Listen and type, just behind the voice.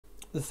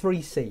the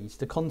three C's,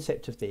 the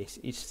concept of this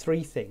is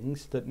three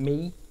things that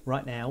me,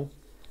 right now,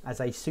 as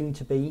a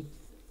soon-to-be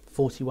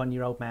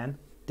 41-year-old man,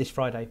 this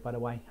Friday, by the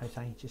way,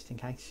 Jose, just in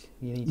case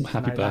you need to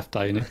Happy know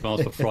birthday in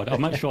advance for Friday. I'll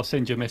make sure I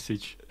send you a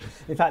message.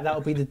 In fact,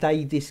 that'll be the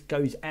day this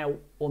goes out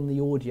on the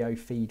audio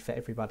feed for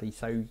everybody.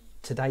 So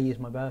today is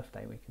my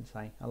birthday, we can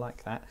say. I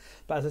like that.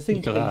 But as a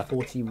soon-to-be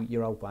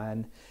 40-year-old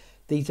man,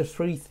 these are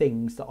three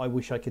things that I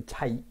wish I could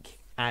take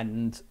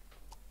and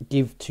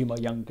give to my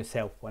younger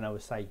self when I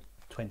was, say,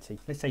 20.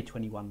 Let's say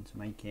 21 to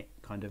make it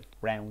kind of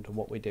round of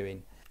what we're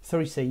doing.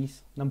 Three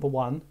C's. Number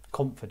one,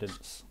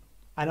 confidence.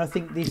 And I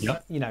think this,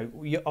 you know,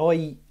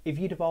 if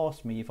you'd have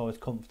asked me if I was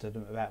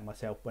confident about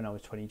myself when I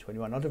was 20,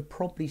 21, I'd have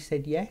probably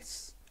said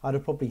yes. I'd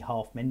have probably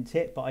half meant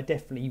it, but I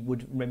definitely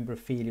would remember a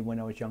feeling when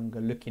I was younger,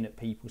 looking at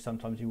people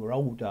sometimes who were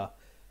older,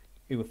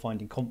 who were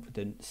finding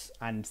confidence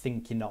and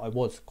thinking that I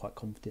was quite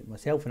confident in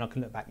myself. And I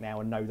can look back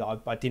now and know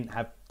that I didn't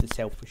have the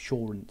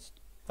self-assurance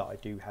that I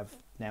do have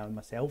now in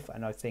myself.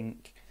 And I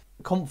think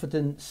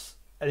confidence,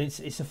 and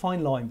it's a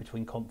fine line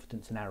between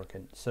confidence and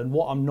arrogance. And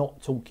what I'm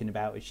not talking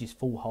about is just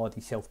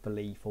foolhardy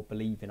self-belief or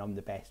believing I'm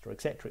the best or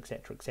etc,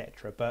 etc,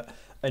 etc, but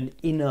an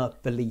inner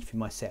belief in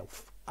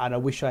myself. And I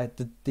wish I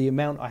had the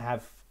amount I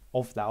have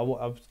of that. I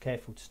was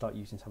careful to start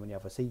using some of the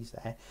other C's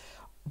there.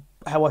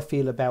 How I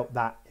feel about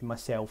that in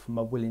myself and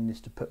my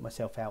willingness to put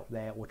myself out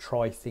there or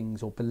try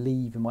things or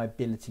believe in my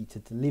ability to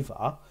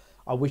deliver.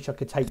 I wish I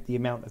could take the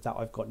amount of that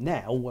I've got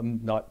now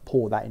and like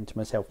pour that into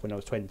myself when I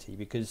was 20,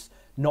 because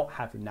not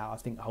having that, I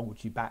think,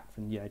 holds you back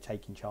from, you know,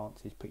 taking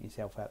chances, putting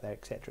yourself out there,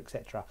 etc,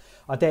 etc.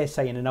 I dare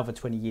say in another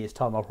 20 years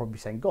time, I'll probably be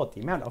saying, God, the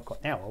amount I've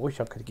got now, I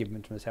wish I could have given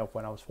them to myself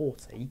when I was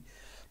 40.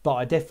 But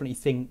I definitely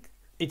think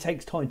it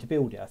takes time to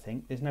build it. I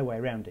think there's no way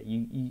around it.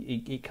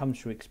 It comes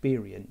through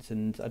experience,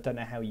 and I don't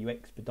know how you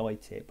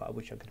expedite it, but I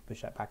wish I could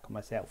push that back on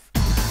myself.